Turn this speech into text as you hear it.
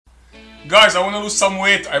Guys, I want to lose some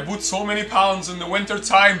weight. I put so many pounds in the winter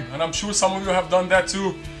time, and I'm sure some of you have done that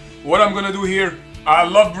too. What I'm gonna do here, I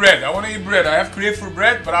love bread. I want to eat bread. I have crave for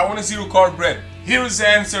bread, but I want a zero carb bread. Here is the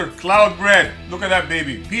answer: cloud bread. Look at that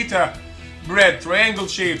baby. Pita bread, triangle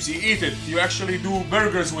shapes. You eat it. You actually do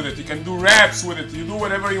burgers with it. You can do wraps with it. You do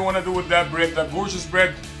whatever you want to do with that bread. That gorgeous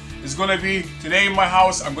bread is gonna be today in my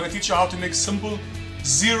house. I'm gonna teach you how to make simple,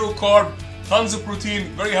 zero carb, tons of protein,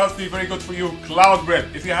 very healthy, very good for you, cloud bread.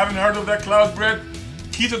 If you haven't heard of that cloud bread,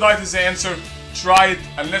 keto diet is the answer. Try it,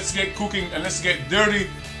 and let's get cooking and let's get dirty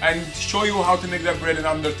and show you how to make that bread in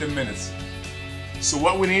under 10 minutes. So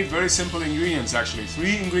what we need, very simple ingredients actually.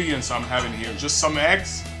 3 ingredients I'm having here. Just some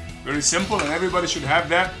eggs, very simple, and everybody should have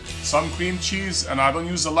that. Some cream cheese, and I don't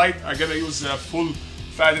use the light, I gotta use full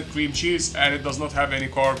fatted cream cheese, and it does not have any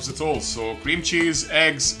carbs at all. So cream cheese,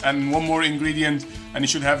 eggs, and one more ingredient, and you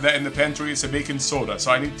should have that in the pantry. It's a baking soda.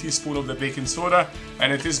 So I need a teaspoon of the baking soda,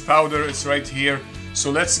 and it is powder. It's right here.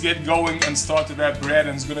 So let's get going and start that bread,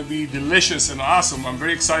 and it's gonna be delicious and awesome. I'm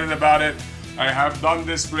very excited about it. I have done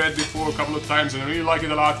this bread before a couple of times, and I really like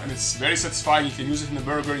it a lot, and it's very satisfying. You can use it in a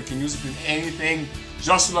burger, you can use it in anything,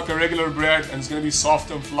 just like a regular bread, and it's gonna be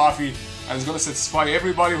soft and fluffy, and it's gonna satisfy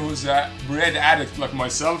everybody who's a bread addict like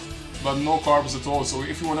myself, but no carbs at all. So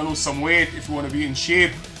if you wanna lose some weight, if you wanna be in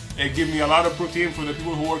shape, give me a lot of protein. For the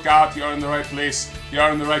people who work out, you are in the right place, you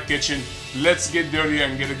are in the right kitchen. Let's get dirty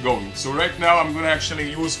and get it going. So right now I'm gonna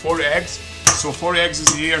actually use 4 eggs. So 4 eggs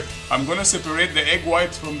is here. I'm gonna separate the egg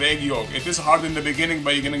white from the egg yolk. It is hard in the beginning,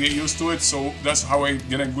 but you're gonna get used to it. So that's how I'm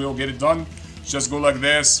gonna go get it done. Just go like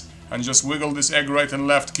this and just wiggle this egg right and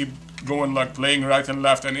left. Keep going like playing right and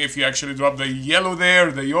left. And if you actually drop the yellow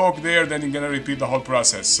there, the yolk there, then you're gonna repeat the whole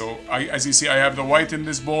process. So as you see, I have the white in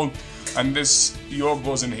this bowl, and this yolk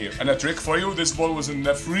goes in here. And a trick for you, this bowl was in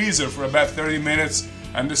the freezer for about 30 minutes,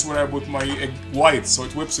 and this is where I put my egg white, so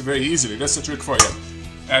it whips very easily. That's a trick for you.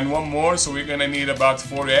 And one more, so we're gonna need about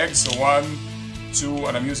 4 eggs. So 1, 2,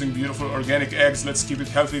 and I'm using beautiful organic eggs. Let's keep it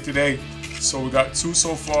healthy today. So we got 2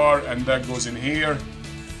 so far, and that goes in here.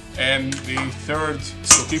 And the 3rd,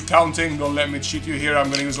 so keep counting, don't let me cheat you here.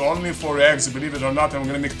 I'm gonna use only 4 eggs, believe it or not. I'm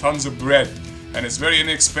gonna make tons of bread. And it's very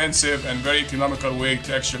inexpensive and very economical way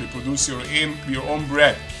to actually produce your own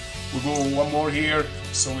bread. We'll go one more here.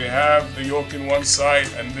 So we have the yolk in one side,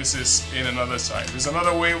 and this is in another side. There's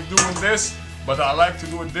another way of doing this, but I like to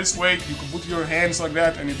do it this way. You can put your hands like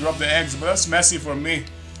that and you drop the eggs, but that's messy for me.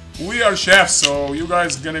 We are chefs, so you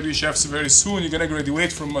guys are gonna be chefs very soon. You're gonna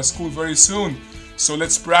graduate from my school very soon. So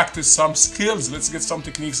let's practice some skills. Let's get some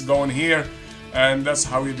techniques going here. And that's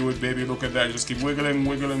how you do it, baby. Look at that. You just keep wiggling,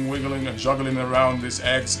 wiggling, wiggling, and juggling around these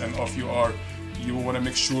eggs, and off you are. You want to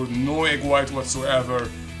make sure no egg white whatsoever.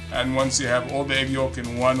 And once you have all the egg yolk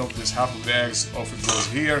in one of this half of the eggs, off it goes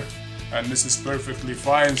here. And this is perfectly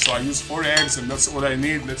fine. So I use 4 eggs, and that's all I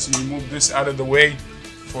need. Let's remove this out of the way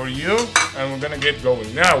for you, and we're gonna get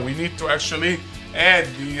going. Now we need to actually add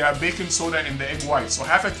the baking soda in the egg white. So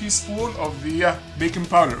half a teaspoon of the baking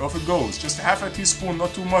powder, off it goes. Just half a teaspoon,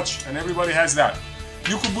 not too much, and everybody has that.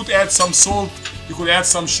 You could add some salt, you could add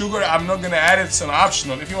some sugar. I'm not gonna add it, it's an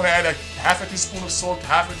optional. If you wanna add half a teaspoon of salt,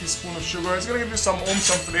 half a teaspoon of sugar, it's gonna give you some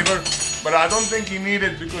some flavor, but I don't think you need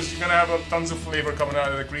it because you're gonna have tons of flavor coming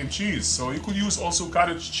out of the cream cheese. So you could use also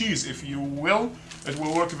cottage cheese if you will, it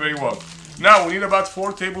will work very well. Now we need about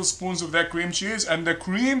 4 tablespoons of that cream cheese, and the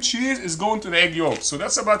cream cheese is going to the egg yolk. So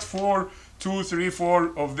that's about 2, 3,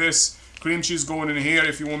 4 of this cream cheese going in here.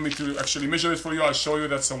 If you want me to actually measure it for you, I'll show you.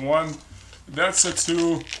 That's a 1, that's a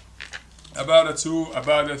 2, about a 2,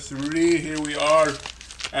 about a 3. Here we are.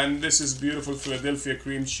 And this is beautiful Philadelphia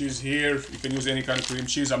cream cheese here. You can use any kind of cream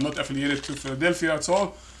cheese. I'm not affiliated to Philadelphia at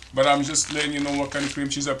all, but I'm just letting you know what kind of cream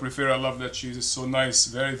cheese I prefer. I love that cheese. It's so nice.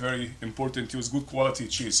 Very, very important to use good quality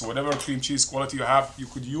cheese. So whatever cream cheese quality you have, you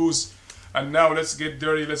could use. And now let's get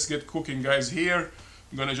dirty. Let's get cooking, guys. Here,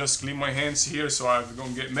 I'm gonna just clean my hands here so I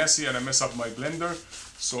don't get messy and I mess up my blender.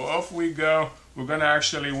 So off we go. We're gonna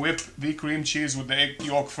actually whip the cream cheese with the egg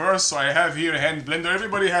yolk first. So I have here a hand blender.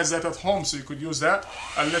 Everybody has that at home, so you could use that.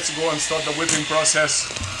 And let's go and start the whipping process.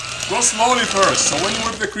 Go slowly first. So when you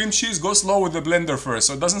whip the cream cheese, go slow with the blender first,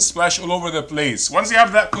 so it doesn't splash all over the place. Once you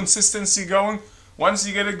have that consistency going, once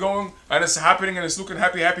you get it going and it's happening and it's looking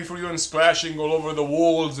happy for you and splashing all over the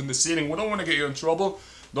walls and the ceiling, we don't want to get you in trouble.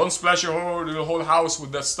 Don't splash your whole house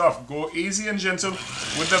with that stuff. Go easy and gentle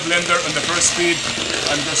with the blender on the first speed,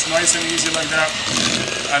 and just nice and easy like that.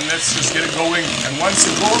 And let's just get it going. And once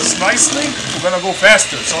it goes nicely, we're gonna go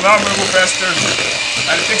faster. So now I'm gonna go faster,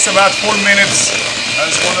 and it takes about 4 minutes, and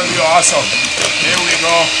it's gonna be awesome. Here we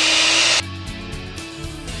go.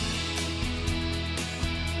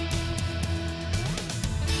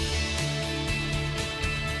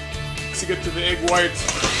 once you get to the egg white,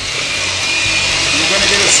 you're gonna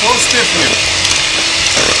get it so stiff here.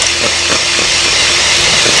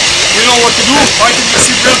 You know what to do. Why did you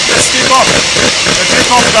see bread? Let's take off. Let's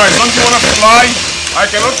take off, guys. Don't you wanna fly? I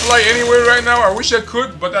cannot fly anywhere right now. I wish I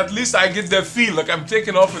could, but at least I get that feel like I'm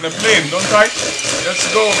taking off in a plane, don't I? Let's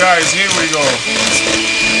go, guys. Here we go. Let's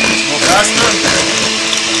go faster.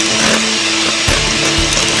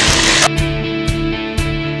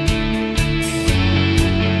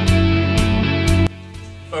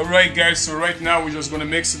 Alright, guys. So right now we're just gonna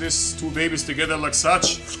mix these two babies together like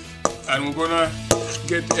such, and we're gonna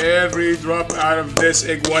get every drop out of this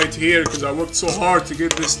egg white here because I worked so hard to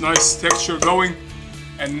get this nice texture going.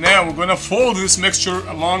 And now we're gonna fold this mixture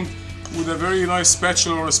along with a very nice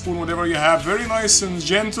spatula or a spoon, whatever you have. Very nice and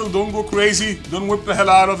gentle, don't go crazy, don't whip the hell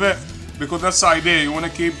out of it, because that's the idea. You wanna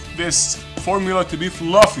keep this formula to be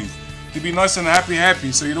fluffy, to be nice and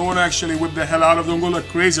happy. So you don't wanna actually whip the hell out of it, don't go like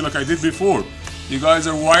crazy like I did before. You guys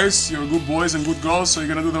are wise, you're good boys and good girls, so you're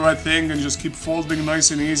gonna do the right thing and just keep folding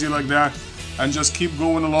nice and easy like that, and just keep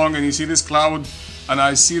going along. And you see this cloud, and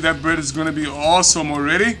I see that bread is gonna be awesome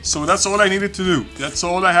already. So that's all I needed to do. That's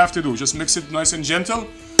all I have to do. Just mix it nice and gentle.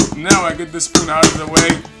 Now I get this spoon out of the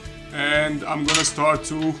way, and I'm gonna start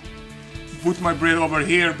to put my bread over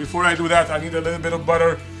here. Before I do that, I need a little bit of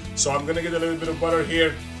butter. So I'm gonna get a little bit of butter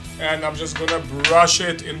here, and I'm just gonna brush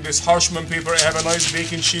it in this parchment paper. I have a nice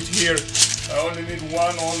baking sheet here. I only need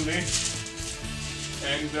one only.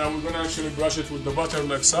 And we're gonna actually brush it with the butter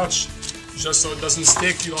like such, just so it doesn't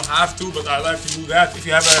stick. You don't have to, but I like to do that. If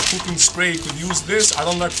you have a cooking spray, you could use this. I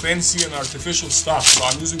don't like fancy and artificial stuff, so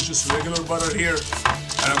I'm using just regular butter here,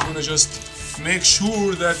 and I'm gonna just make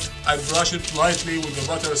sure that I brush it lightly with the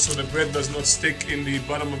butter so the bread does not stick in the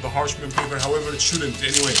bottom of the parchment paper. However, it shouldn't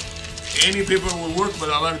anyway. Any paper will work, but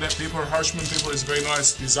I like that paper. Parchment paper is very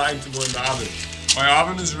nice, designed to go in the oven. My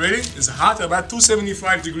oven is ready. It's hot, about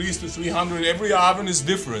 275 degrees to 300. Every oven is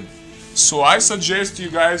different. So I suggest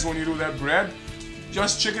you guys, when you do that bread,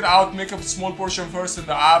 just check it out, make a small portion first in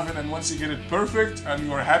the oven, and once you get it perfect and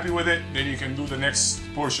you're happy with it, then you can do the next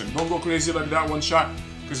portion. Don't go crazy like that one shot,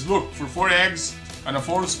 because look, for 4 eggs and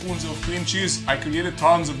 4 spoons of cream cheese, I created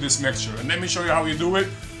tons of this mixture. And let me show you how you do it.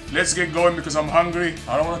 Let's get going because I'm hungry.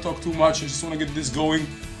 I don't want to talk too much, I just want to get this going.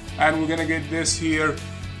 And we're gonna get this here.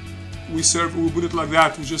 We put it like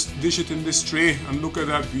that. We just dish it in this tray, and look at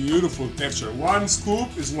that beautiful texture. 1 scoop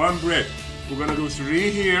is 1 bread. We're gonna do 3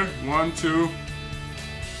 here. 1, 2.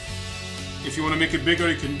 If you want to make it bigger,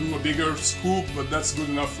 you can do a bigger scoop, but that's good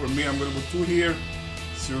enough for me. I'm gonna put 2 here.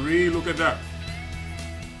 3. Look at that.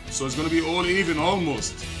 So it's gonna be all even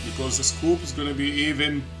almost, because the scoop is gonna be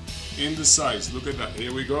even in the size. Look at that.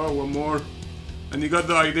 Here we go. 1 more. And you got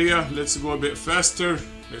the idea. Let's go a bit faster.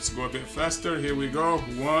 Let's go a bit faster. Here we go.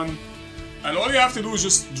 1. And all you have to do is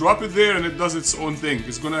just drop it there, and it does its own thing.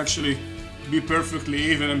 It's gonna actually be perfectly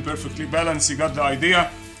even and perfectly balanced. You got the idea.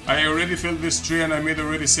 I already filled this tray, and I made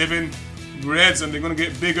already 7 breads, and they're gonna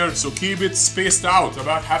get bigger. So keep it spaced out,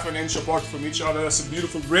 about ½ an inch apart from each other. That's a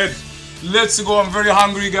beautiful bread. Let's go. I'm very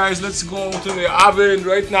hungry, guys. Let's go to the oven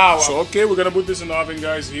right now. So okay, we're gonna put this in the oven,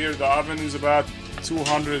 guys. Here, the oven is about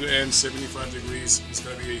 275 degrees. It's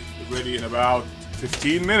gonna be ready in about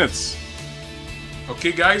 15 minutes.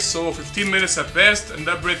 Okay guys, so 15 minutes have passed and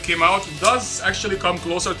that bread came out. It does actually come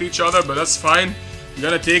closer to each other, but that's fine. I'm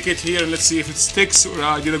gonna take it here and let's see if it sticks, or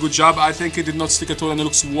I did a good job. I think it did not stick at all, and it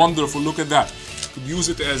looks wonderful. Look at that. You could use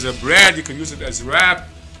it as a bread, you can use it as wrap,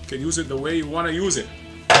 you can use it the way you want to use it.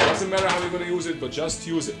 It doesn't matter how you're gonna use it, but just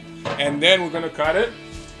use it. And then we're gonna cut it,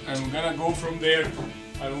 and we're gonna go from there,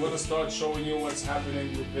 and we're gonna start showing you what's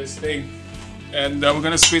happening with this thing. And we're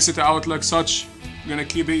gonna space it out like such. You're gonna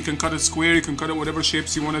keep it, you can cut it square, you can cut it whatever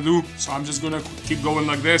shapes you want to do. So I'm just gonna keep going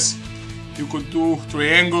like this. You could do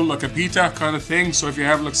triangle, like a pita kind of thing. So if you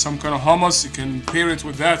have like some kind of hummus, you can pair it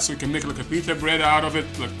with that. So you can make like a pita bread out of it,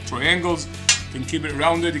 like triangles. You can keep it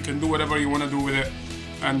rounded, you can do whatever you want to do with it.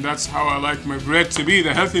 And that's how I like my bread to be,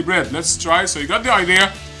 the healthy bread. Let's try. So you got the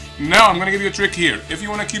idea. Now I'm gonna give you a trick here. If you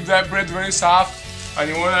want to keep that bread very soft, and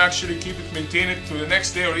you want to actually keep it, maintain it to the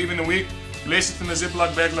next day or even a week, place it in a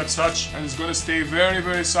Ziploc bag like such, and it's going to stay very,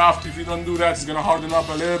 very soft. If you don't do that, it's going to harden up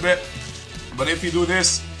a little bit. But if you do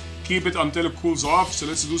this, keep it until it cools off. So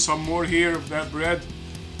let's do some more here of that bread.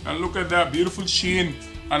 And look at that beautiful sheen.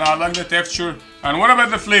 And I like the texture. And what about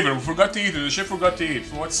the flavor? We forgot to eat it. The chef forgot to eat.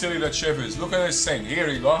 What silly that chef is. Look at this thing. Here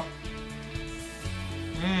you go.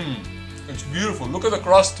 It's beautiful. Look at the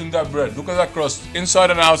crust in that bread. Look at that crust, inside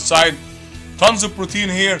and outside. Tons of protein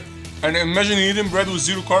here. And imagine eating bread with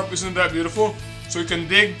 0 carb. Isn't that beautiful? So you can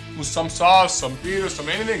dig with some sauce, some peas, some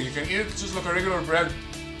anything. You can eat it just like a regular bread.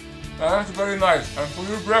 That's very nice. And for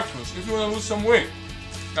your breakfast, if you want to lose some weight,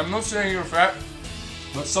 I'm not saying you're fat,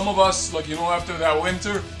 but some of us, like, you know, after that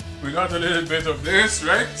winter, we got a little bit of this,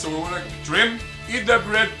 right? So we want to trim, eat that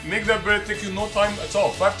bread, make that bread take you no time at all,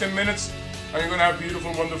 5-10 minutes, and you're going to have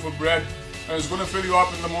beautiful, wonderful bread. And it's going to fill you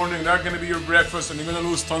up in the morning. That's going to be your breakfast, and you're going to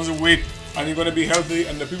lose tons of weight, and you're going to be healthy.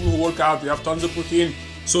 And the people who work out, they have tons of protein,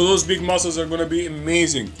 so those big muscles are going to be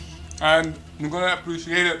amazing, and you're going to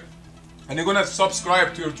appreciate it. And you're going to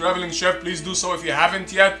subscribe to your traveling chef. Please do so if you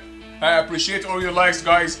haven't yet. I appreciate all your likes,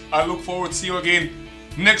 guys. I look forward to see you again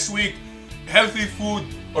next week. Healthy food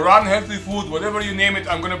or unhealthy food, whatever you name it,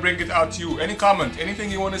 I'm going to bring it out to you. Any comment, anything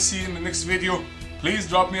you want to see in the next video, please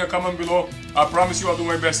drop me a comment below. I promise you I'll do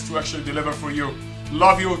my best to actually deliver for you.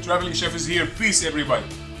 Love you. Traveling Chef is here. Peace, everybody.